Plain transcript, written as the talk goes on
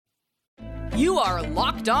You are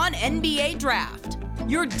Locked On NBA Draft,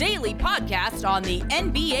 your daily podcast on the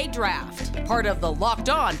NBA Draft, part of the Locked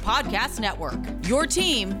On Podcast Network, your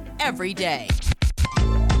team every day.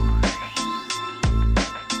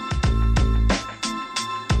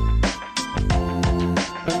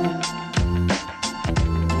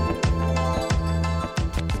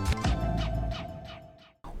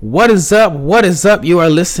 What is up? What is up? You are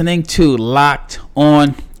listening to Locked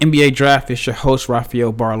On NBA Draft. It's your host,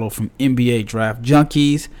 Rafael Barlow from NBA Draft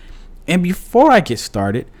Junkies. And before I get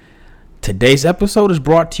started, today's episode is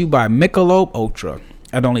brought to you by Michelob Ultra.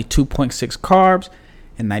 At only 2.6 carbs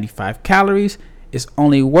and 95 calories, it's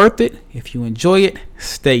only worth it if you enjoy it.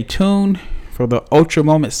 Stay tuned for the Ultra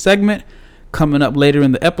Moment segment coming up later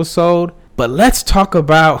in the episode. But let's talk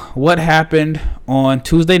about what happened on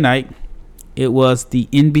Tuesday night. It was the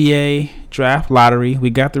NBA draft lottery. We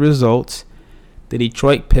got the results. The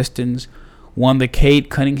Detroit Pistons won the Cade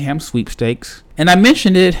Cunningham sweepstakes. And I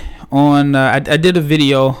mentioned it on, I did a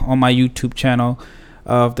video on my YouTube channel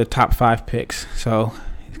of the top 5 picks. So,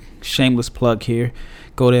 shameless plug here.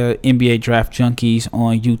 Go to NBA Draft Junkies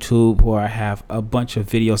on YouTube where I have a bunch of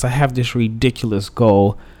videos. I have this ridiculous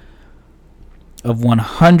goal of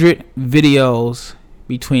 100 videos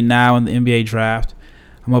between now and the NBA draft.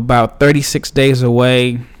 I'm about 36 days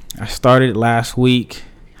away. I started last week.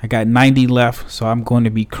 I got 90 left, so I'm going to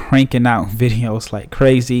be cranking out videos like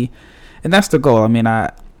crazy. And that's the goal. I mean, I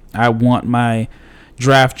want my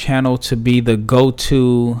draft channel to be the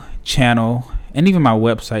go-to channel, and even my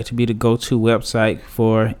website to be the go-to website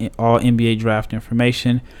for all NBA draft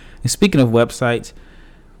information. And speaking of websites,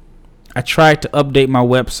 I tried to update my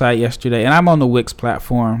website yesterday, and I'm on the Wix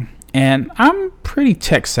platform, and I'm pretty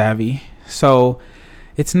tech savvy. So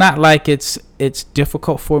it's not like it's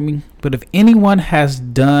difficult for me, but if anyone has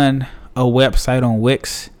done a website on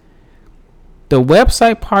Wix, the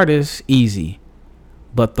website part is easy,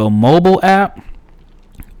 but the mobile app,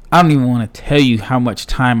 I don't even want to tell you how much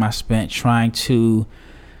time I spent trying to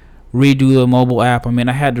redo the mobile app. I mean,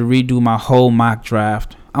 I had to redo my whole mock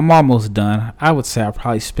draft. I'm almost done. I would say I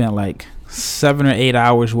probably spent like 7 or 8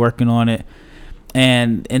 hours working on it.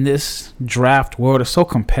 And in this draft world, it's so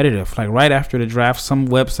competitive. Like right after the draft, some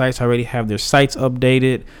websites already have their sites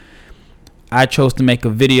updated. I chose to make a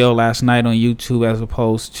video last night on YouTube as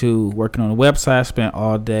opposed to working on the website. I spent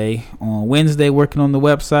all day on Wednesday working on the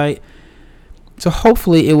website. So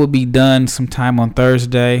hopefully it will be done sometime on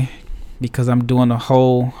Thursday because I'm doing the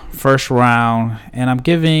whole first round. And I'm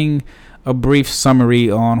giving a brief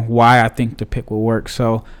summary on why I think the pick will work.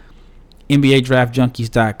 So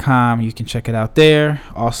NBADraftJunkies.com. You can check it out there.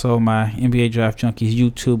 Also, my NBA Draft Junkies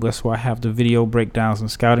YouTube. That's where I have the video breakdowns and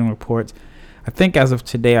scouting reports. I think as of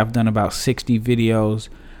today, I've done about 60 videos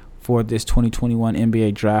for this 2021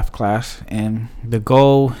 NBA draft class. And the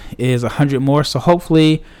goal is 100 more. So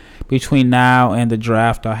hopefully between now and the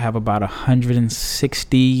draft, I'll have about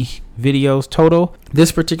 160 videos total.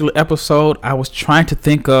 This particular episode, I was trying to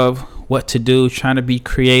think of what to do, trying to be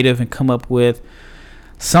creative and come up with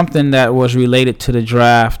something that was related to the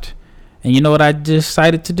draft. And you know what I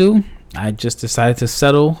decided to do? I just decided to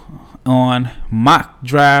settle on Mock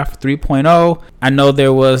Draft 3.0. I know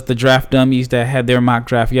there was the Draft Dummies that had their mock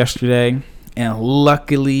draft yesterday, and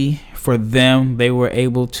luckily for them, they were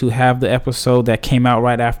able to have the episode that came out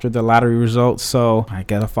right after the lottery results. So I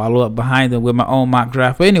got to follow up behind them with my own mock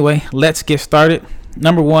draft. But anyway, let's get started.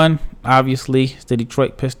 Number 1, obviously, is the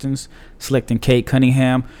Detroit Pistons selecting Cade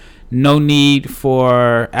Cunningham. No need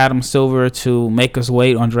for Adam Silver to make us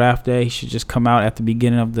wait on draft day. He should just come out at the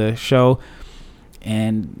beginning of the show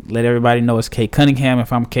and let everybody know it's Cade Cunningham.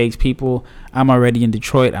 If I'm Cade's people, I'm already in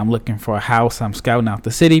Detroit. I'm looking for a house. I'm scouting out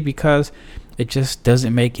the city because it just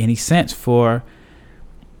doesn't make any sense for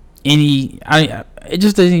it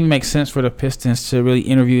just doesn't even make sense for the Pistons to really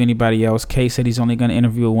interview anybody else. Cade said he's only going to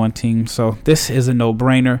interview one team, so this is a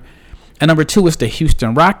no-brainer. And number 2 is the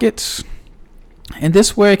Houston Rockets. And this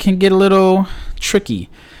is where it can get a little tricky.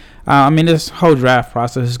 This whole draft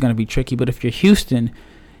process is going to be tricky. But if you're Houston,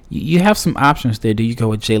 you have some options there. Do you go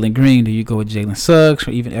with Jalen Green? Do you go with Jalen Suggs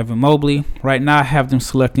or even Evan Mobley? Right now, I have them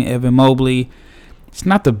selecting Evan Mobley. It's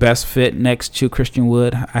not the best fit next to Christian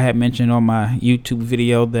Wood. I had mentioned on my YouTube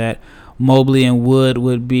video that Mobley and Wood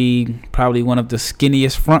would be probably one of the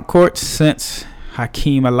skinniest front courts since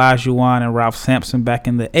Hakeem Olajuwon and Ralph Sampson back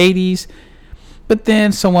in the 80s. But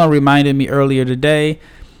then someone reminded me earlier today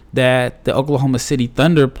that the Oklahoma City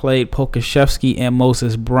Thunder played Pokusevski and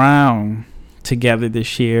Moses Brown together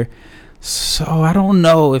this year. So I don't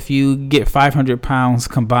know if you get 500 pounds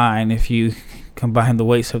combined, if you combine the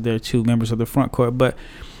weights of their two members of the front court. But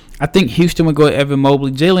I think Houston would go with Evan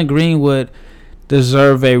Mobley. Jalen Green would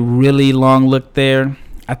deserve a really long look there.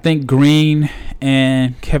 I think Green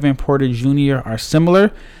and Kevin Porter Jr. are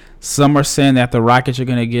similar. Some are saying that the Rockets are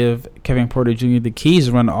going to give Kevin Porter Jr. the keys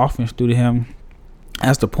to run the offense due to him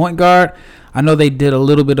as the point guard. I know they did a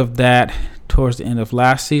little bit of that towards the end of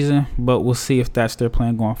last season, but we'll see if that's their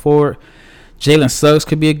plan going forward. Jalen Suggs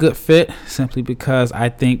could be a good fit simply because I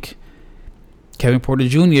think Kevin Porter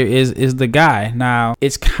Jr. is the guy. Now,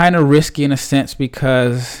 it's kind of risky in a sense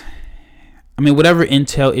because, whatever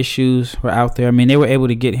intel issues were out there, they were able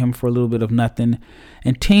to get him for a little bit of nothing.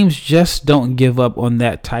 And teams just don't give up on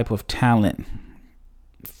that type of talent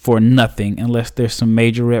for nothing unless there's some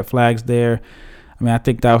major red flags there. I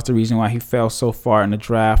think that was the reason why he fell so far in the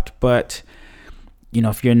draft. But,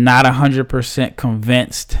 if you're not 100%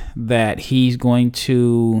 convinced that he's going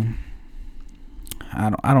to,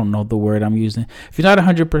 I don't know the word I'm using. If you're not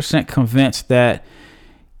 100% convinced that,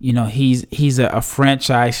 he's a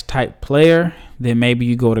franchise type player, then maybe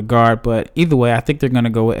you go to guard. But either way, I think they're going to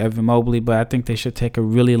go with Evan Mobley. But I think they should take a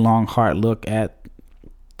really long, hard look at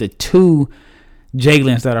the two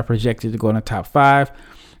Jalen's that are projected to go in the top 5.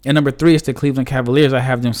 And number 3 is the Cleveland Cavaliers. I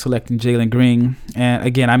have them selecting Jalen Green. And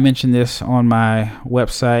again, I mentioned this on my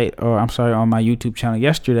website, on my YouTube channel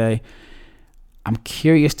yesterday. I'm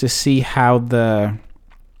curious to see how the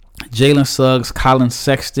Jalen Suggs, Colin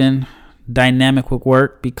Sexton dynamic would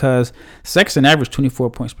work, because Sexton averaged 24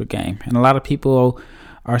 points per game. And a lot of people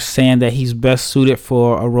are saying that he's best suited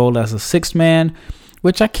for a role as a 6th man,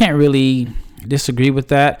 which I can't really disagree with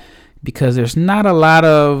that, because there's not a lot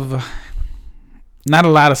of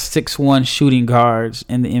 6'1" shooting guards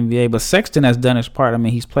in the NBA. But Sexton has done his part.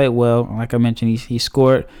 He's played well. Like I mentioned, he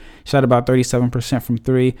scored, shot about 37% from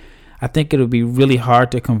 3. I think it would be really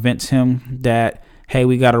hard to convince him that, hey,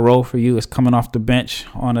 we got a role for you. It's coming off the bench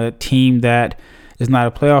on a team that is not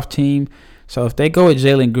a playoff team. So if they go with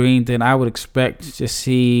Jalen Green, then I would expect to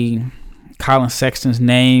see Colin Sexton's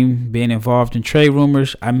name being involved in trade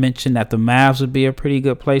rumors. I mentioned that the Mavs would be a pretty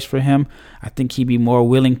good place for him. I think he'd be more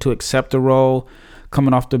willing to accept a role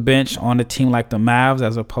coming off the bench on a team like the Mavs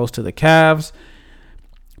as opposed to the Cavs.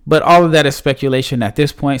 But all of that is speculation at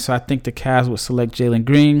this point. So I think the Cavs would select Jalen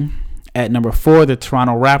Green. At number 4, the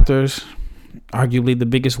Toronto Raptors, arguably the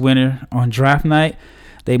biggest winner on draft night.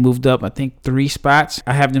 They moved up, 3 spots.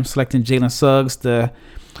 I have them selecting Jalen Suggs, the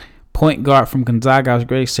point guard from Gonzaga. I was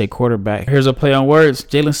ready to say quarterback. Here's a play on words.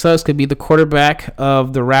 Jalen Suggs could be the quarterback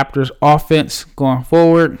of the Raptors offense going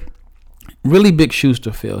forward. Really big shoes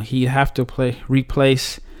to fill. He'd have to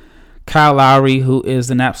replace Kyle Lowry, who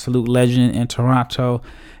is an absolute legend in Toronto.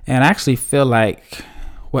 And I actually feel like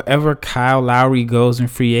wherever Kyle Lowry goes in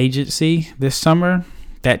free agency this summer,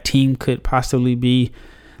 that team could possibly be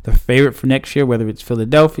the favorite for next year, whether it's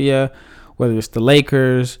Philadelphia, whether it's the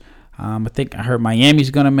Lakers. I think I heard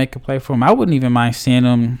Miami's going to make a play for him. I wouldn't even mind seeing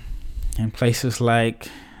him in places like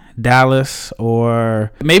Dallas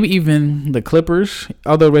or maybe even the Clippers,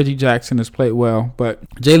 although Reggie Jackson has played well. But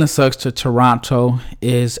Jalen Suggs to Toronto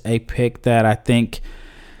is a pick that I think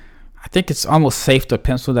it's almost safe to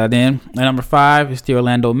pencil that in. And number 5 is the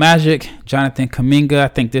Orlando Magic, Jonathan Kuminga. I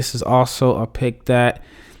think this is also a pick that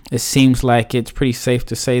it seems like it's pretty safe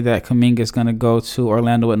to say that Kuminga is going to go to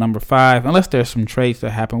Orlando at number 5, unless there's some trades that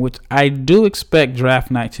happen, which I do expect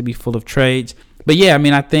draft night to be full of trades. But yeah,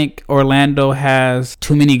 I think Orlando has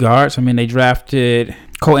too many guards. They drafted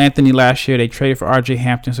Cole Anthony last year. They traded for RJ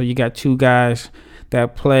Hampton. So you got 2 guys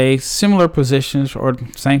that play similar positions or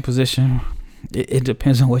same position. It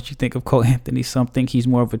depends on what you think of Cole Anthony. Some think he's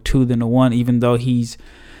more of a 2 than a 1, even though he's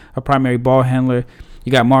a primary ball handler.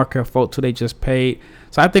 You got Markelle Fultz, who they just paid.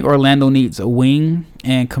 So I think Orlando needs a wing,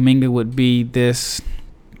 and Kuminga would be this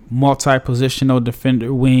multi-positional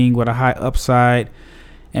defender wing with a high upside.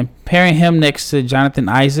 And pairing him next to Jonathan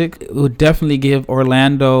Isaac would definitely give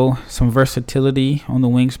Orlando some versatility on the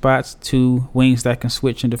wing spots, 2 wings that can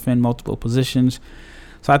switch and defend multiple positions.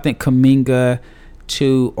 So I think Kuminga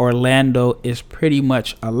to Orlando is pretty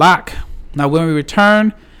much a lock. Now, when we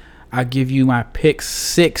return, I'll give you my picks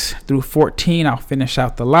 6 through 14. I'll finish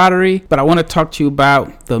out the lottery. But I want to talk to you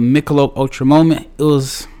about the Michelob Ultra Moment. It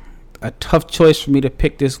was a tough choice for me to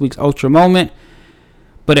pick this week's Ultra Moment,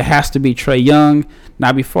 but it has to be Trae Young.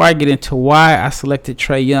 Now, before I get into why I selected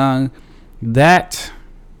Trae Young, that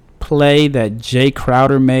play that Jay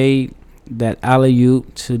Crowder made, that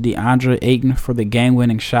alley-oop to DeAndre Ayton for the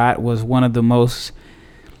game-winning shot, was one of the most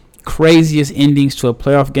craziest endings to a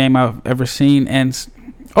playoff game I've ever seen. And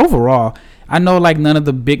overall, I know none of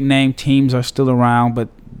the big-name teams are still around, but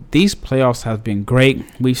these playoffs have been great.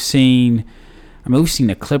 We've seen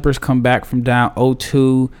the Clippers come back from down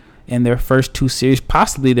 0-2 in their first 2 series,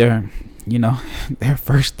 possibly their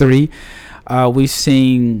first 3. We've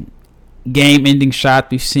seen game-ending shots.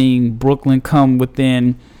 We've seen Brooklyn come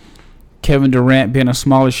within Kevin Durant being a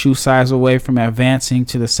smaller shoe size away from advancing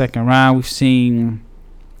to the second round. We've seen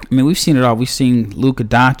it all. We've seen Luka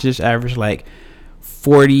Doncic average like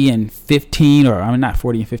 40 and 15, or I mean not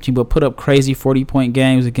 40 and 15, but put up crazy 40-point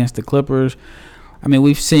games against the Clippers. I mean,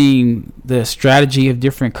 we've seen the strategy of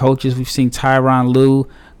different coaches. We've seen Tyronn Lue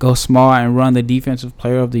go small and run the defensive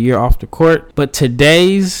player of the year off the court. But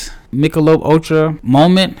today's Michelob Ultra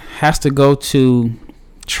moment has to go to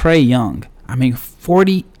Trae Young. I mean,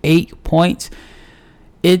 48 points.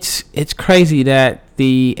 It's crazy that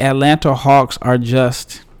the Atlanta Hawks are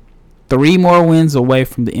just 3 more wins away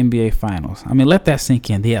from the NBA Finals. I mean, let that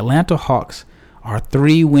sink in. The Atlanta Hawks are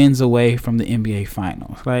 3 wins away from the NBA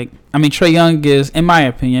Finals. Trae Young is, in my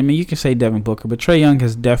opinion, you can say Devin Booker, but Trae Young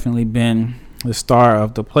has definitely been the star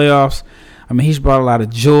of the playoffs. I mean, he's brought a lot of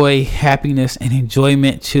joy, happiness, and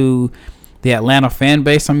enjoyment to the Atlanta fan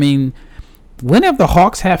base. I mean, when have the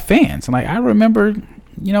Hawks had fans? I remember,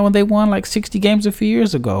 when they won like 60 games a few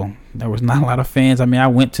years ago, there was not a lot of fans. I mean, I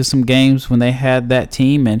went to some games when they had that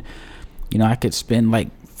team, and, I could spend like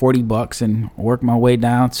 $40 and work my way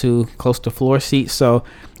down to close to floor seats. So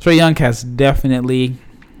Trae Young has definitely,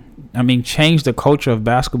 changed the culture of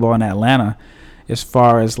basketball in Atlanta as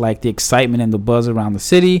far as like the excitement and the buzz around the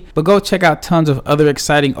city. But go check out tons of other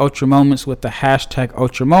exciting Ultra moments with the hashtag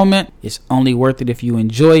Ultra Moment. It's only worth it if you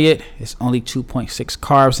enjoy it. It's only 2.6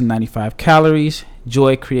 carbs and 95 calories.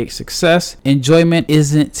 Joy creates success. Enjoyment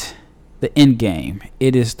isn't the end game.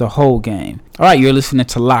 It is the whole game. All right, you're listening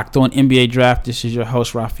to Locked On NBA Draft. This is your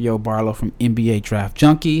host, Rafael Barlow from NBA Draft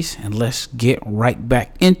Junkies, and let's get right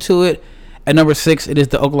back into it. At number 6, it is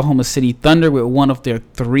the Oklahoma City Thunder with one of their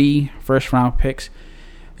 3 first-round picks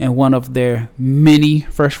and one of their many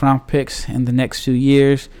first-round picks in the next few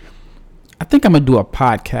years. I think I'm going to do a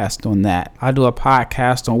podcast on that. I'll do a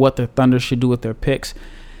podcast on what the Thunder should do with their picks.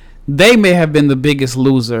 They may have been the biggest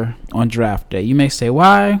loser on draft day. You may say,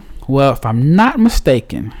 why? Well, if I'm not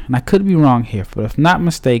mistaken, and I could be wrong here, but if not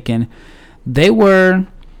mistaken, they were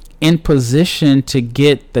in position to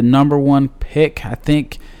get the number 1 pick. I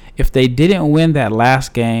think if they didn't win that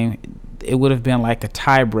last game, it would have been like a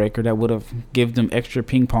tiebreaker that would have given them extra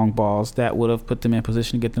ping pong balls that would have put them in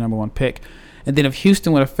position to get the number 1 pick. And then if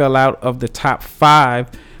Houston would have fell out of the top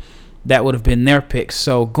 5, that would have been their pick.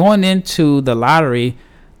 So going into the lottery,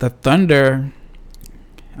 the Thunder,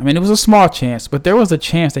 it was a small chance, but there was a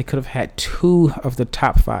chance they could have had 2 of the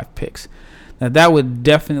top 5 picks. Now, that would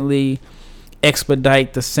definitely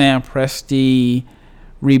expedite the Sam Presti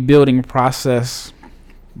rebuilding process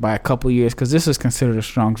by a couple years, because this is considered a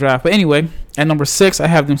strong draft. But anyway, at number 6, I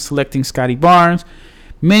have them selecting Scotty Barnes.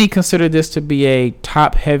 Many consider this to be a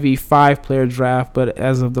top-heavy 5-player draft, but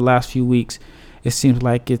as of the last few weeks, it seems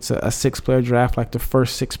like it's a 6-player draft. Like the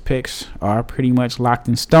first 6 picks are pretty much locked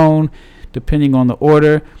in stone, depending on the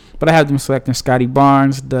order. But I have them selecting Scotty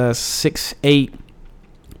Barnes, the 6'8"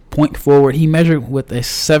 point forward. He measured with a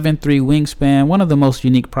 7'3" wingspan, one of the most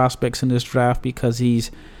unique prospects in this draft because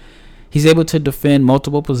he's able to defend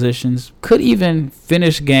multiple positions, could even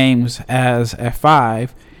finish games as a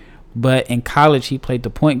 5, but in college he played the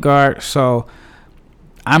point guard. So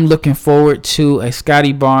I'm looking forward to a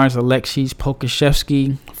Scotty Barnes, Alexis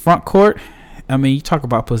Pokusevski front court. You talk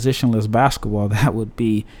about positionless basketball. That would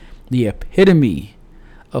be the epitome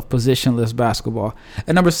of positionless basketball.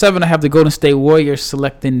 At number 7, I have the Golden State Warriors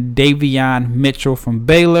selecting Davion Mitchell from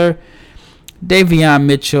Baylor. Davion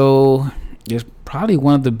Mitchell is probably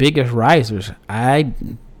one of the biggest risers. I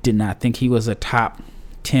did not think he was a top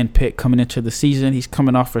 10 pick coming into the season. He's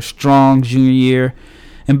coming off a strong junior year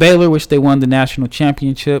in Baylor, which they won the national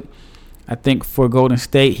championship. I think for Golden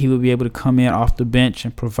State, he would be able to come in off the bench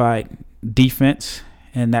and provide defense,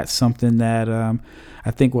 and that's something that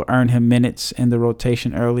I think will earn him minutes in the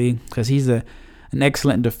rotation early because he's an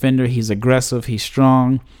excellent defender. He's aggressive. He's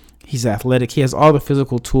strong. He's athletic. He has all the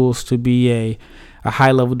physical tools to be a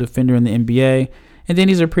high-level defender in the NBA. And then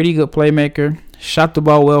he's a pretty good playmaker. Shot the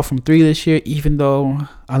ball well from 3 this year, even though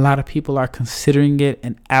a lot of people are considering it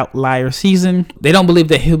an outlier season. They don't believe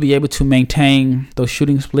that he'll be able to maintain those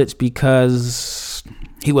shooting splits because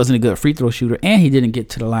he wasn't a good free throw shooter and he didn't get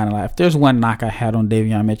to the line a lot. If there's one knock I had on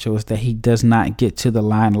Davion Mitchell, is that he does not get to the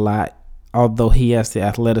line a lot, although he has the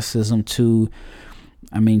athleticism to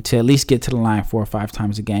at least get to the line 4 or 5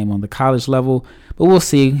 times a game on the college level. But we'll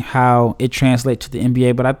see how it translates to the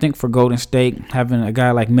NBA. But I think for Golden State, having a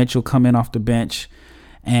guy like Mitchell come in off the bench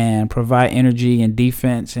and provide energy and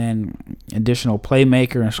defense and additional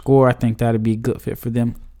playmaker and score, I think that would be a good fit for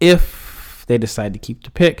them if they decide to keep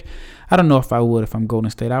the pick. I don't know if I would if I'm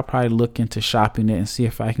Golden State. I'll probably look into shopping it and see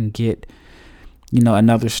if I can get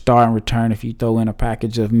another star in return. If you throw in a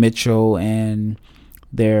package of Mitchell and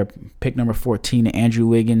their pick number 14, Andrew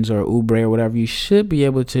Wiggins or Oubre or whatever, you should be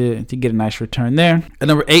able to get a nice return there. At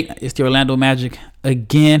number 8 is the Orlando Magic.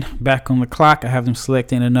 Again, back on the clock. I have them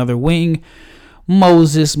selecting another wing,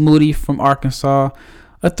 Moses Moody from Arkansas,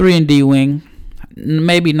 a 3-and-D wing.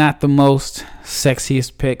 Maybe not the most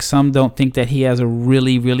sexiest pick. Some don't think that he has a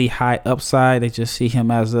really, really high upside. They just see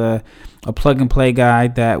him as a plug-and-play guy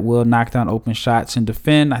that will knock down open shots and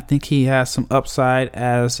defend. I think he has some upside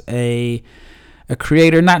as a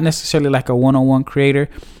creator, not necessarily like a one-on-one creator,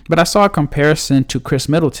 but I saw a comparison to Chris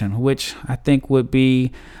Middleton, which I think would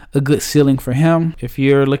be a good ceiling for him. If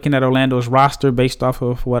you're looking at Orlando's roster based off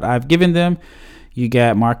of what I've given them, you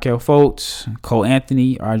got Markelle Fultz, Cole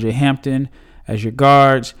Anthony, RJ Hampton as your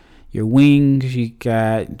guards. Your wings, you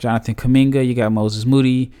got Jonathan Kuminga, you got Moses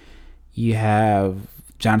Moody, you have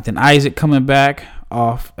Jonathan Isaac coming back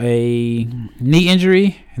off a knee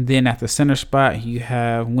injury, and then at the center spot you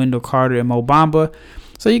have Wendell Carter and Mo Bamba.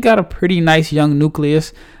 So you got a pretty nice young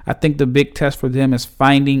nucleus. I think the big test for them is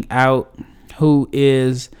finding out who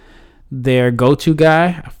is their go-to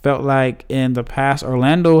guy. I felt like in the past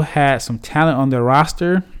Orlando had some talent on their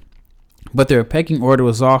roster, but their pecking order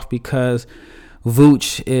was off because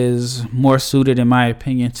Vooch is more suited, in my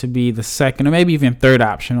opinion, to be the second or maybe even third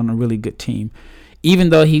option on a really good team. Even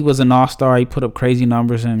though he was an all-star, he put up crazy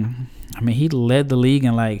numbers, and he led the league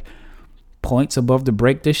in like points above the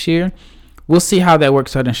break this year. We'll see how that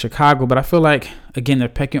works out in Chicago, but I feel like, again, their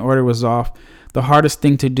pecking order was off. The hardest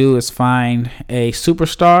thing to do is find a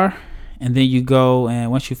superstar, and then you go,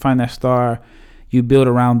 and once you find that star, you build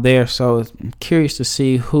around there. So I'm curious to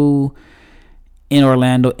see who in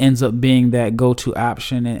Orlando ends up being that go-to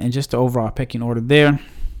option and just the overall pecking order there.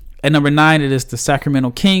 At number 9, it is the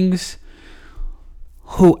Sacramento Kings,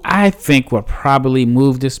 who I think will probably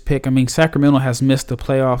move this pick. Sacramento has missed the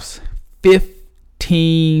playoffs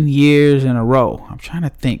 15 years in a row. I'm trying to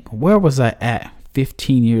think, where was I at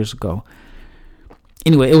 15 years ago?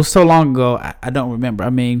 Anyway, it was so long ago, I don't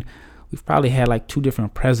remember. We've probably had like 2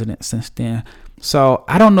 different presidents since then. So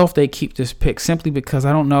I don't know if they keep this pick simply because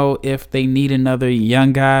I don't know if they need another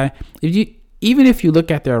young guy. Even if you look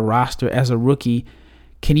at their roster as a rookie,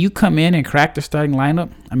 can you come in and crack the starting lineup?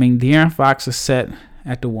 De'Aaron Fox is set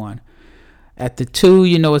at the 1. At the 2,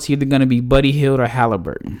 it's either going to be Buddy Hield or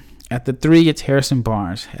Halliburton. At the 3, it's Harrison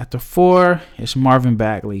Barnes. At the 4, it's Marvin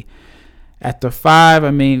Bagley. At the 5,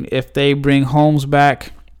 if they bring Holmes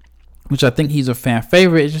back, which I think he's a fan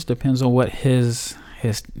favorite, it just depends on what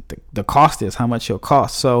the cost is, how much he'll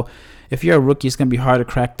cost. So if you're a rookie, it's going to be hard to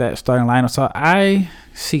crack that starting lineup. So I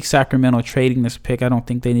see Sacramento trading this pick. I don't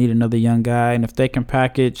think they need another young guy. And if they can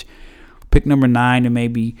package pick number 9 and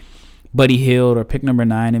maybe Buddy Hield, or pick number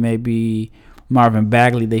 9 and maybe Marvin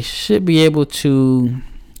Bagley, they should be able to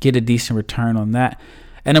get a decent return on that.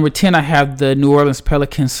 At number 10, I have the New Orleans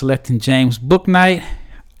Pelicans selecting James Bouknight.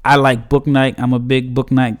 I like Bouknight. I'm a big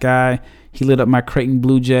Bouknight guy. He lit up my Creighton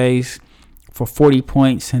Blue Jays for 40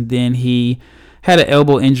 points, and then he had an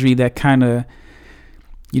elbow injury that kind of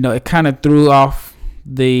threw off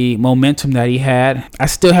the momentum that he had. I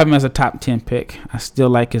still have him as a top 10 pick. I still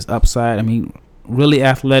like his upside. Really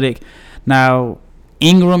athletic. Now,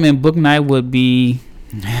 Ingram and Bouknight would be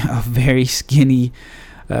a very skinny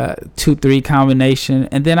 2-3 combination.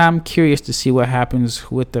 And then I'm curious to see what happens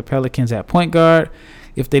with the Pelicans at point guard.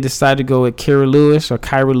 If they decide to go with Kyra Lewis,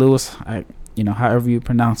 however you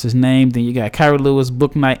pronounce his name, then you got Kyra Lewis,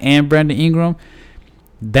 Bouknight, and Brandon Ingram.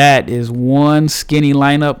 That is one skinny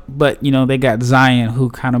lineup, but they got Zion who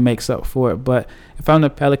kind of makes up for it. But if I'm the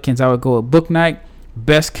Pelicans, I would go with Bouknight.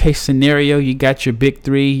 Best case scenario, you got your big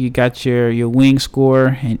 3, you got your wing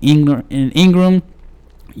scorer and Ingram,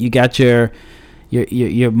 you got your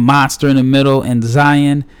monster in the middle and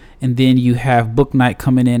Zion, and then you have Bouknight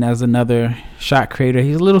coming in as another shot creator.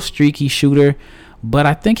 He's a little streaky shooter, but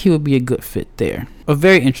I think he would be a good fit there. A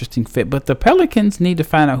very interesting fit. But the Pelicans need to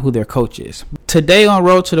find out who their coach is. Today on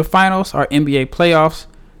Road to the Finals, our NBA playoffs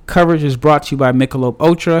coverage is brought to you by Michelob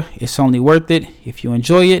Ultra. It's only worth it if you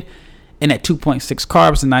enjoy it. And at 2.6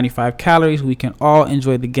 carbs and 95 calories, we can all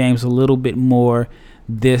enjoy the games a little bit more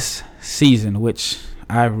this season, which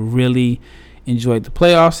I really enjoyed the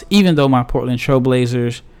playoffs, even though my Portland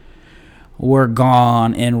Trailblazers were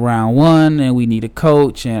gone in round 1 and we need a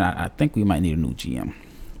coach, and I think we might need a new GM.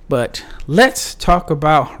 But let's talk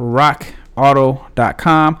about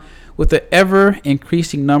rockauto.com. With the ever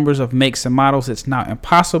increasing numbers of makes and models, it's now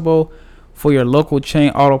impossible for your local chain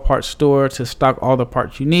auto parts store to stock all the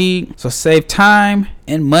parts you need. So save time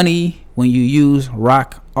and money when you use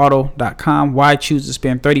rockauto.com. Why choose to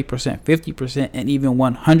spend 30%, 50%, and even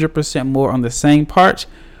 100% more on the same parts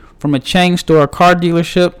from a chain store or car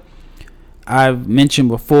dealership? I've mentioned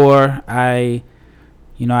before, I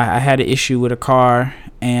had an issue with a car,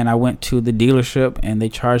 and I went to the dealership and they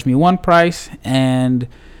charged me one price, and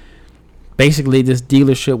basically this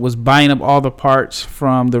dealership was buying up all the parts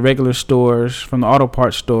from the regular stores, from the auto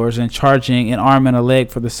parts stores, and charging an arm and a leg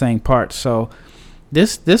for the same parts. So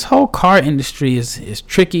this whole car industry is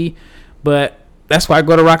tricky, but that's why I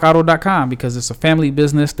go to rockauto.com, because it's a family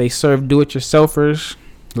business. They serve do-it-yourselfers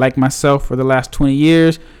like myself for the last 20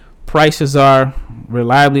 years. Prices are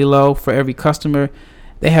reliably low for every customer.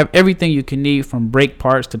 They have everything you can need, from brake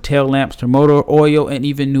parts to tail lamps to motor oil and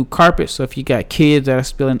even new carpet. So if you got kids that are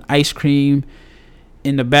spilling ice cream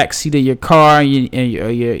in the back seat of your car, and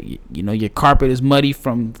your carpet is muddy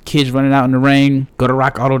from kids running out in the rain, go to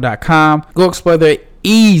rockauto.com. Go explore their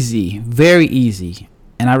easy, very easy,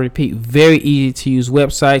 and I repeat, very easy to use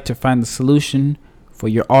website to find the solution for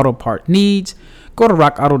your auto part needs. Go to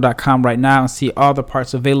rockauto.com right now and see all the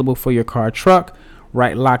parts available for your car or truck.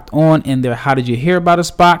 Right, Locked On in their How Did You Hear About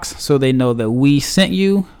Us box, so they know that we sent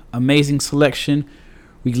you. Amazing selection,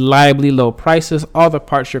 reliably low prices, all the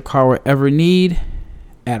parts your car will ever need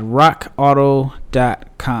at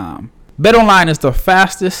rockauto.com. BetOnline is the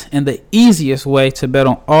fastest and the easiest way to bet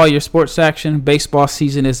on all your sports action. Baseball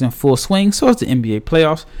season is in full swing, so is the NBA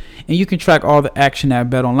playoffs, and you can track all the action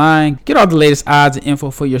at BetOnline. Get all the latest odds and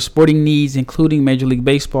info for your sporting needs, including Major League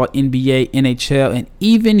Baseball, NBA, NHL, and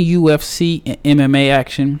even UFC and MMA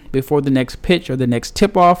action. Before the next pitch or the next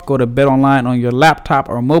tip-off, go to BetOnline on your laptop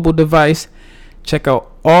or mobile device. Check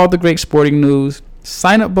out all the great sporting news,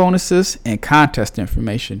 sign-up bonuses, and contest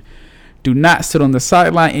information. Do not sit on the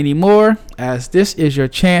sideline anymore, as this is your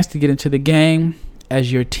chance to get into the game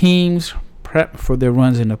as your teams prep for their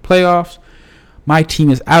runs in the playoffs. My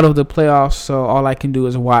team is out of the playoffs, so all I can do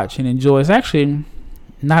is watch and enjoy. It's actually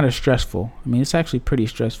not as stressful. I mean, it's actually pretty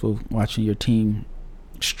stressful watching your team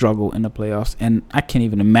struggle in the playoffs, and I can't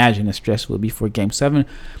even imagine the stress will be for Game 7.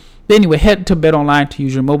 But anyway, head to BetOnline to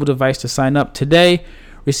use your mobile device to sign up today.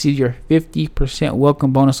 Receive your 50%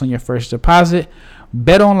 welcome bonus on your first deposit.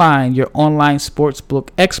 BetOnline, your online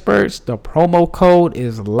sportsbook experts. The promo code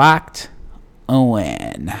is Locked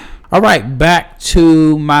On. All right, back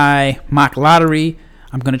to my mock lottery.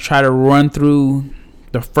 I'm going to try to run through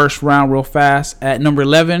the first round real fast. At number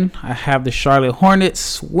 11, I have the Charlotte Hornets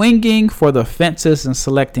swinging for the fences and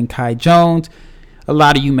selecting Kai Jones. A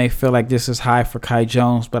lot of you may feel like this is high for Kai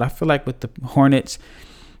Jones, but I feel like with the Hornets,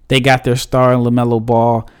 they got their star in LaMelo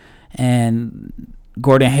Ball, and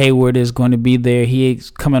Gordon Hayward is going to be there. He's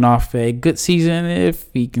coming off a good season if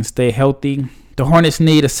he can stay healthy. The Hornets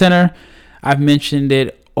need a center. I've mentioned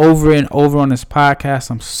it over and over on this podcast.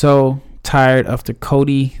 I'm so tired of the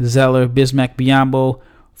Cody Zeller, Bismack Biyombo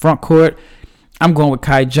front court. I'm going with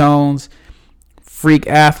Kai Jones. Freak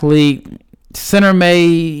athlete. Center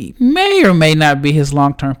may or may not be his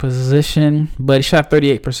long-term position, but he shot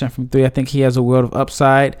 38% from three. I think he has a world of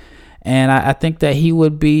upside, and I think that he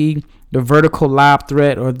would be the vertical lob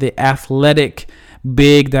threat or the athletic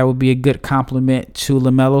big that would be a good complement to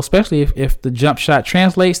LaMelo, especially if the jump shot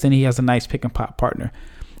translates, then he has a nice pick and pop partner.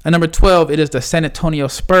 At number 12, it is the San Antonio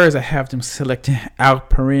Spurs. I have them selecting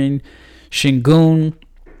Alperen Sengun,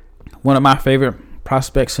 one of my favorite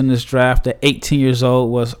prospects in this draft. At 18 years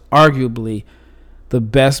old, was arguably the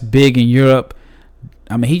best big in Europe.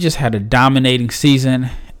 I mean, he just had a dominating season,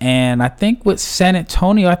 and I think with San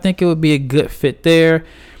Antonio, I think it would be a good fit there.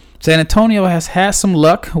 San Antonio has had some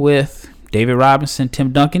luck with David Robinson,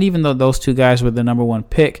 Tim Duncan, even though those two guys were the number one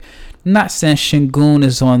pick. Not saying Sengun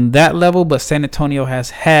is on that level, but San Antonio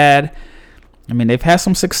they've had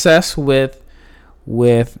some success with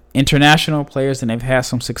international players, and they've had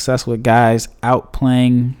some success with guys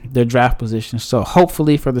outplaying their draft position. So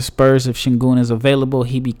hopefully for the Spurs, if Sengun is available,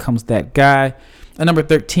 he becomes that guy. At number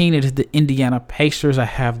 13, it is the Indiana Pacers. I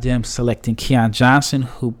have them selecting Keon Johnson,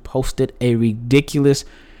 who posted a ridiculous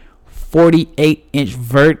 48-inch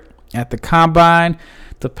vert at the combine.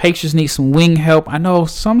 The Pacers need some wing help. I know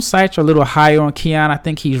some sites are a little higher on Keon. I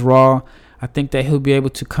think he's raw. I think that he'll be able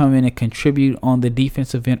to come in and contribute on the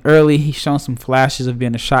defensive end early. He's shown some flashes of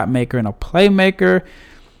being a shot maker and a playmaker.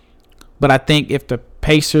 But I think if the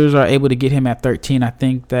Pacers are able to get him at 13, I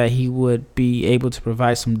think that he would be able to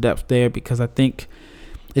provide some depth there, because I think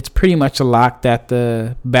it's pretty much a lock that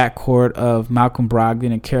the backcourt of Malcolm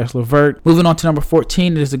Brogdon and Karis LeVert. Moving on to number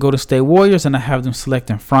 14, it is the Golden State Warriors, and I have them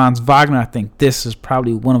selecting Franz Wagner. I think this is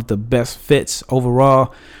probably one of the best fits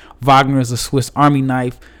overall. Wagner is a Swiss Army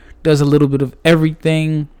knife, does a little bit of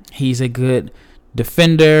everything. He's a good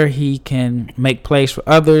defender. He can make plays for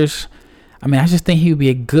others. I mean, I just think he would be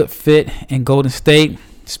a good fit in Golden State,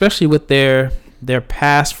 especially with their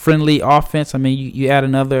pass-friendly offense. I mean, you add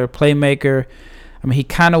another playmaker. I mean, he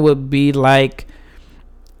kind of would be like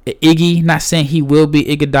Iggy. Not saying he will be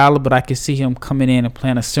Iguodala, but I could see him coming in and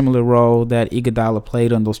playing a similar role that Iguodala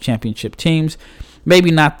played on those championship teams.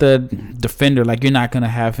 Maybe not the defender. Like, you're not going to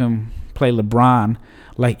have him play LeBron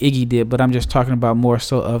like Iggy did, but I'm just talking about more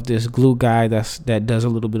so of this glue guy that does a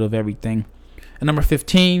little bit of everything. And number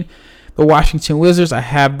 15, the Washington Wizards, I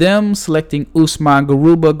have them selecting Usman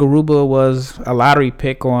Garuba. Garuba was a lottery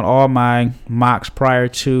pick on all my mocks prior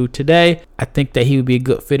to today. I think that he would be a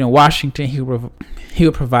good fit in Washington. He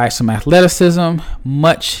would provide some athleticism,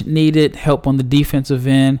 much needed help on the defensive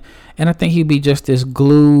end, and I think he'd be just this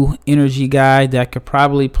glue energy guy that could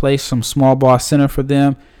probably play some small ball center for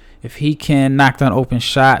them. If he can knock down open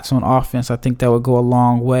shots on offense, I think that would go a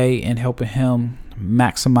long way in helping him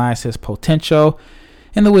maximize his potential.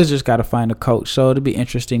 And the Wizards got to find a coach. So it'll be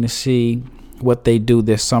interesting to see what they do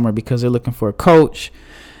this summer because they're looking for a coach.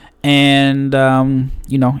 And,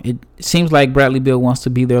 it seems like Bradley Beal wants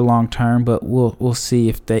to be there long term, but we'll see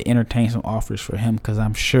if they entertain some offers for him because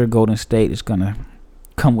I'm sure Golden State is going to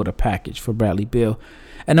come with a package for Bradley Beal.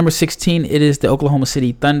 At number 16, it is the Oklahoma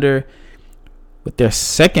City Thunder. With their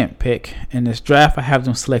second pick in this draft, I have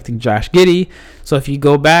them selecting Josh Giddey. So if you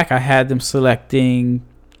go back, I had them selecting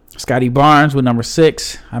Scotty Barnes with number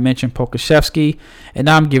 6. I mentioned Pokusevski, and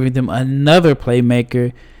now I'm giving them another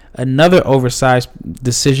playmaker, another oversized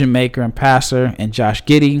decision maker and passer, and Josh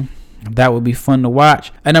Giddey. That would be fun to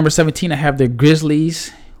watch. At number 17, I have the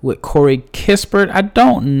Grizzlies with Corey Kispert. I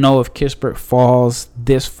don't know if Kispert falls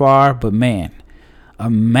this far, but man,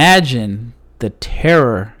 imagine the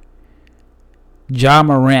terror Ja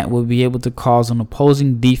Morant will be able to cause on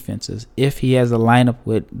opposing defenses if he has a lineup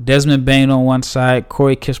with Desmond Bane on one side,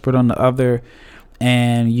 Corey Kispert on the other,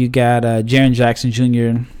 and you got Jaren Jackson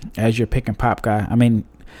Jr. as your pick and pop guy. I mean,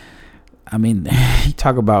 you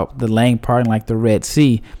talk about the lane parting like the Red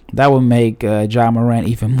Sea. That would make Ja Morant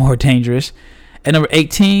even more dangerous. At number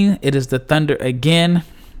 18, it is the Thunder again,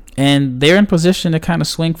 and they're in position to kind of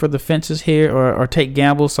swing for the fences here or take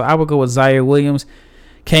gambles. So I would go with Zaire Williams.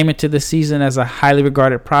 Came into the season as a highly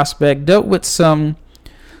regarded prospect, dealt with some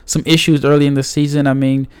issues early in the season. I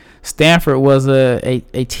mean, Stanford was a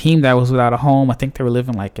team that was without a home. I think they were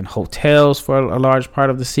living like in hotels for a large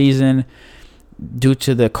part of the season due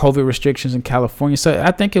to the COVID restrictions in California. So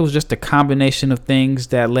I think it was just a combination of things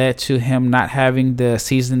that led to him not having the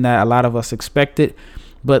season that a lot of us expected.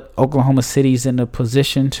 But Oklahoma City's in a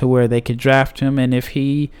position to where they could draft him, and if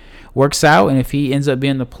he works out and if he ends up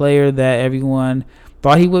being the player that everyone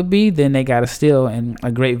thought he would be, then they got a steal and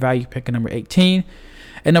a great value pick at number 18.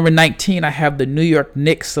 At number 19, I have the New York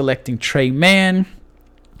Knicks selecting Trey Mann.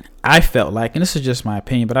 I felt like, and this is just my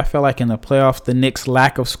opinion, but I felt like in the playoffs, the Knicks'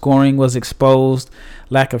 lack of scoring was exposed,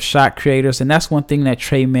 lack of shot creators, and that's one thing that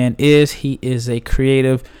Trey Mann is. He is a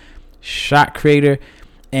creative shot creator,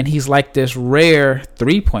 and he's like this rare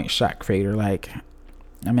three-point shot creator. I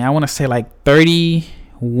want to say like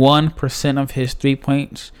 31% of his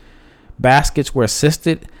three-points baskets were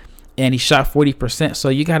assisted, and he shot 40%. So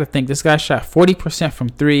you got to think this guy shot 40% from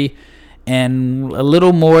three, and a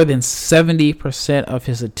little more than 70% of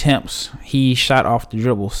his attempts he shot off the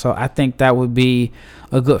dribble. So I think that would be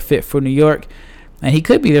a good fit for New York, and he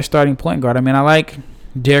could be their starting point guard. I mean, I like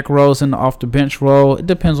Derrick Rose in the off the bench role. It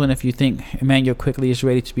depends on if you think Emmanuel Quickley is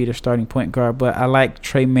ready to be their starting point guard, but I like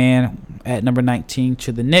Trey Mann at number 19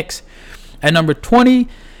 to the Knicks. At number 20,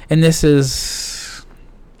 and this is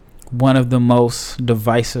one of the most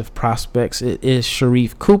divisive prospects, it is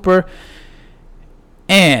Sharife Cooper,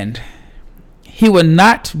 and he would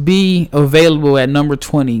not be available at number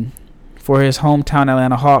 20 for his hometown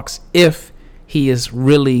Atlanta Hawks if he is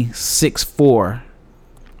really 6'4".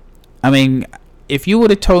 I mean, if you would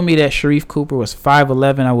have told me that Sharife Cooper was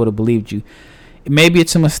 5'11", I would have believed you. Maybe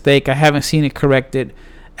it's a mistake. I haven't seen it corrected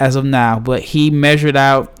as of now, but he measured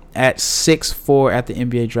out at 6'4" at the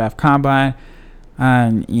NBA Draft Combine.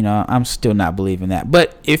 I'm still not believing that.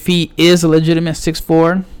 But if he is a legitimate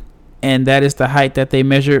 6'4", and that is the height that they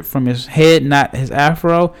measured from his head, not his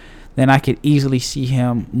afro, then I could easily see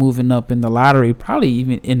him moving up in the lottery, probably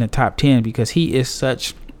even in the top 10, because he is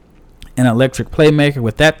such an electric playmaker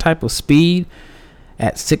with that type of speed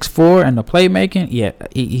at 6'4" and the playmaking. Yeah,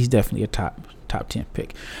 he's definitely a top 10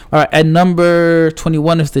 pick. All right, at number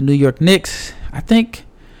 21 is the New York Knicks. I think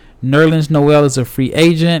Nerlens Noel is a free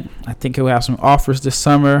agent. I think he'll have some offers this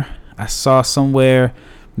summer. I saw somewhere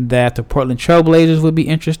that the Portland Trailblazers would be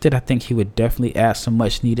interested. I think he would definitely add some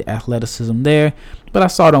much needed athleticism there. But I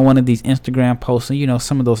saw it on one of these Instagram posts, and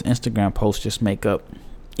some of those Instagram posts just make up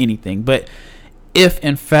anything. But if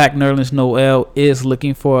in fact Nerlens Noel is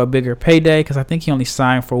looking for a bigger payday, because I think he only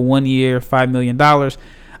signed for 1 year, $5 million,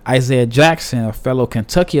 Isaiah Jackson, a fellow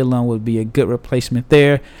Kentucky alum, would be a good replacement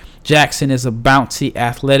there. Jackson is a bouncy,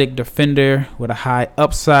 athletic defender with a high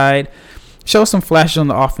upside. Shows some flashes on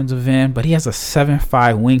the offensive end, but he has a 7'5"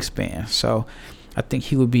 wingspan. So I think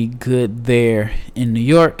he would be good there in New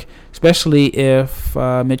York, especially if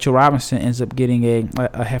Mitchell Robinson ends up getting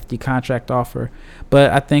a hefty contract offer. But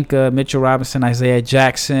I think Mitchell Robinson, Isaiah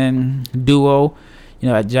Jackson duo,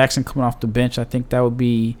 Jackson coming off the bench, I think that would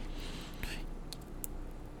be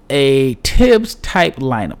a Tibbs type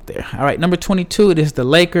lineup there. All right, number 22, it is the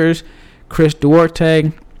Lakers. Chris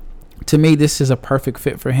Duarte. To me, this is a perfect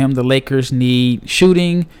fit for him. The Lakers need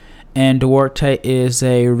shooting, and Duarte is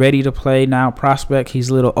a ready-to-play now prospect. He's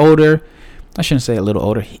a little older. I shouldn't say a little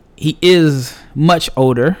older. He is much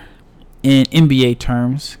older in NBA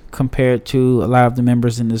terms compared to a lot of the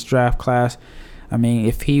members in this draft class. I mean,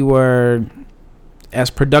 if he were as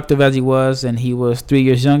productive as he was and he was 3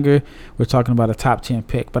 years younger, we're talking about a top 10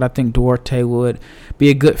 pick. But I think Duarte would be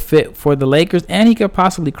a good fit for the Lakers, and he could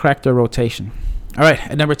possibly crack their rotation. All right,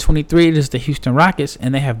 at number 23, it is the Houston Rockets,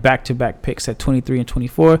 and they have back-to-back picks at 23 and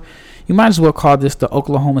 24. You might as well call this the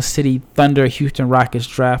Oklahoma City Thunder Houston Rockets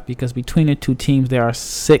draft, because between the two teams, there are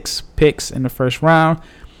 6 picks in the first round.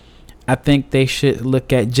 I think they should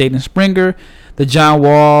look at Jaden Springer. The John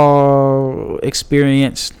Wall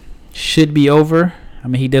experience should be over. I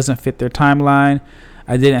mean, he doesn't fit their timeline.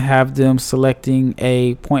 I didn't have them selecting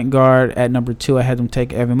a point guard at number 2. I had them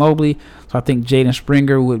take Evan Mobley. So I think Jaden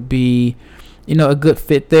Springer would be a good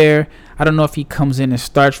fit there. I don't know if he comes in and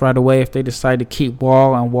starts right away. If they decide to keep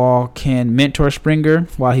Wall and Wall can mentor Springer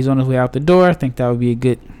while he's on his way out the door, I think that would be a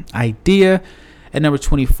good idea. At number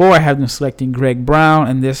 24, I have them selecting Greg Brown,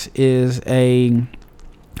 and this is a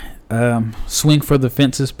swing for the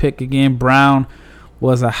fences pick again. Brown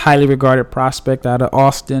was a highly regarded prospect out of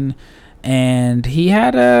Austin, and he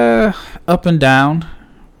had a up and down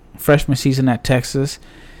freshman season at Texas.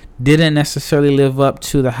 Didn't necessarily live up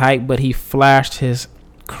to the hype, but he flashed his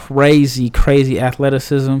crazy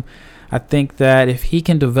athleticism. I think that if he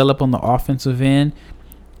can develop on the offensive end,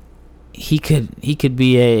 he could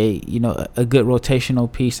be a good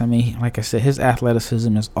rotational piece. I mean, like I said, his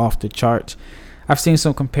athleticism is off the charts. I've seen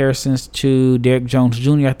some comparisons to Derrick Jones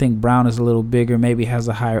Jr. I think Brown is a little bigger, maybe has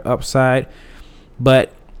a higher upside.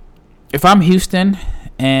 But if I'm Houston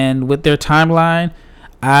and with their timeline,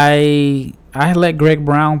 I let Greg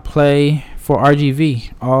Brown play for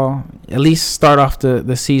RGV, at least start off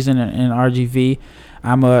the season in RGV.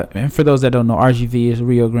 And for those that don't know, RGV is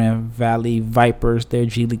Rio Grande Valley Vipers, their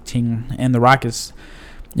G League team, and the Rockets.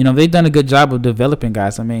 They've done a good job of developing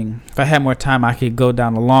guys. I mean, if I had more time, I could go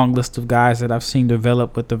down a long list of guys that I've seen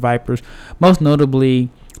develop with the Vipers, most notably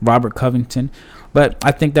Robert Covington. But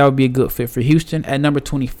I think that would be a good fit for Houston. At number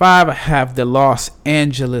 25, I have the Los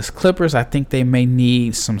Angeles Clippers. I think they may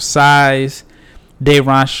need some size.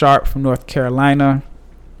 Day'Ron Sharpe from North Carolina.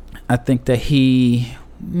 I think that he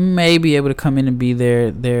may be able to come in and be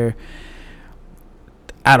their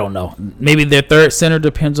I don't know, maybe their third center,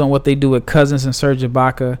 depends on what they do with Cousins and Serge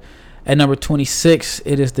Ibaka. At number 26,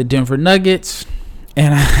 it is the Denver Nuggets,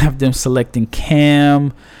 and I have them selecting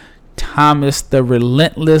Cam Thomas, the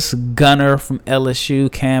relentless gunner from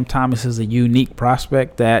LSU. Cam Thomas is a unique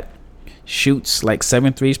prospect that shoots like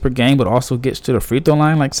 7 threes per game, but also gets to the free throw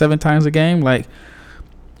line like 7 times a game.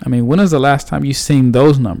 When is the last time you've seen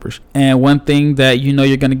those numbers? And one thing that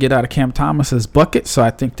you're going to get out of Cam Thomas is buckets. So I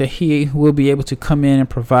think that he will be able to come in and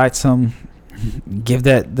provide give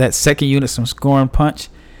that second unit some scoring punch.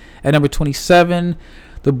 At number 27,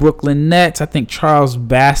 the Brooklyn Nets. I think Charles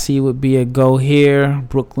Bassey would be a go here.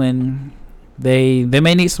 Brooklyn, they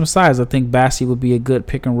may need some size. I think Bassey would be a good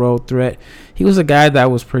pick and roll threat. He was a guy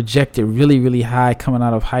that was projected really, really high coming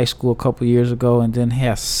out of high school a couple years ago, and then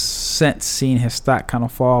has since seen his stock kind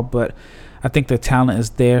of fall. But I think the talent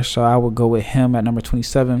is there, so I would go with him at number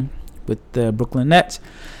 27 with the Brooklyn Nets.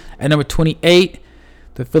 At number 28,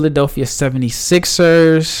 the Philadelphia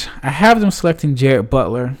 76ers. I have them selecting Jared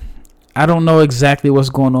Butler. I don't know exactly what's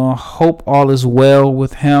going on. Hope all is well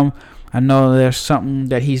with him. I know there's something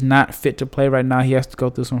that he's not fit to play right now. He has to go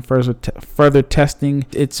through some further testing.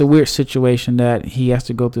 It's a weird situation that he has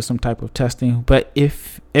to go through some type of testing. But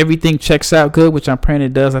if everything checks out good, which I'm praying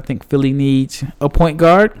it does, I think Philly needs a point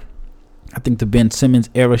guard. I think the Ben Simmons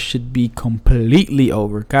era should be completely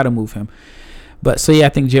over. Got to move him. But so yeah, I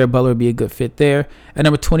think Jared Butler would be a good fit there. At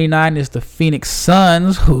number 29 is the Phoenix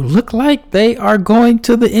Suns, who look like they are going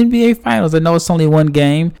to the NBA Finals. I know it's only one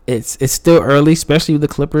game. It's still early, especially with the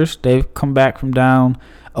Clippers. They've come back from down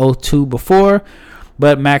 0-2 before.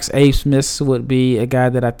 But Max Abmas would be a guy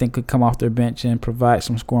that I think could come off their bench and provide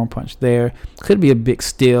some scoring punch there. Could be a big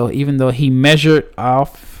steal, even though he measured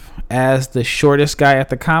off as the shortest guy at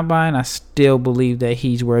the combine. I still believe that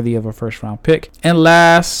he's worthy of a first-round pick. And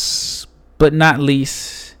last but not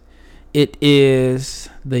least, it is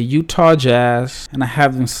the Utah Jazz, and I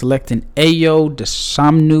have them selecting Ayo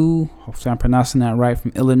Dosunmu. Hopefully I'm pronouncing that right,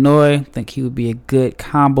 from Illinois. I think he would be a good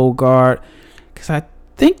combo guard because I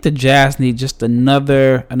think the Jazz need just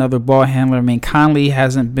another ball handler. I mean, Conley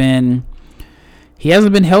hasn't been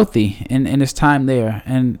healthy in his time there,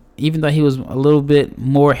 and even though he was a little bit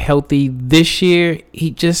more healthy this year,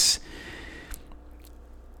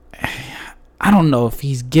 I don't know if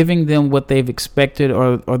he's giving them what they've expected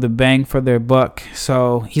or the bang for their buck.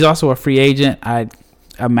 So he's also a free agent. I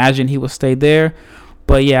imagine he will stay there.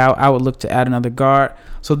 But yeah, I would look to add another guard.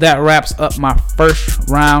 So that wraps up my first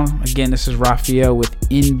round. Again, this is Raphael with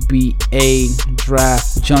NBA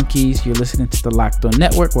Draft Junkies. You're listening to the Locked On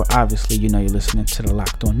Network. Well, obviously, you know you're listening to the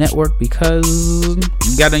Locked On Network because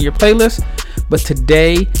you got it on your playlist. But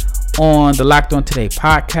today on the Locked On Today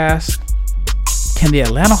podcast, can the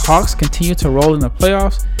Atlanta Hawks continue to roll in the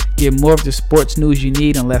playoffs? Get more of the sports news you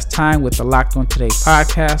need in less time with the Locked On Today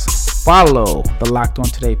podcast. Follow the Locked On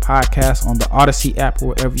Today podcast on the Odyssey app or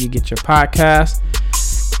wherever you get your podcast.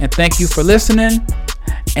 And thank you for listening.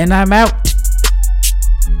 And I'm out.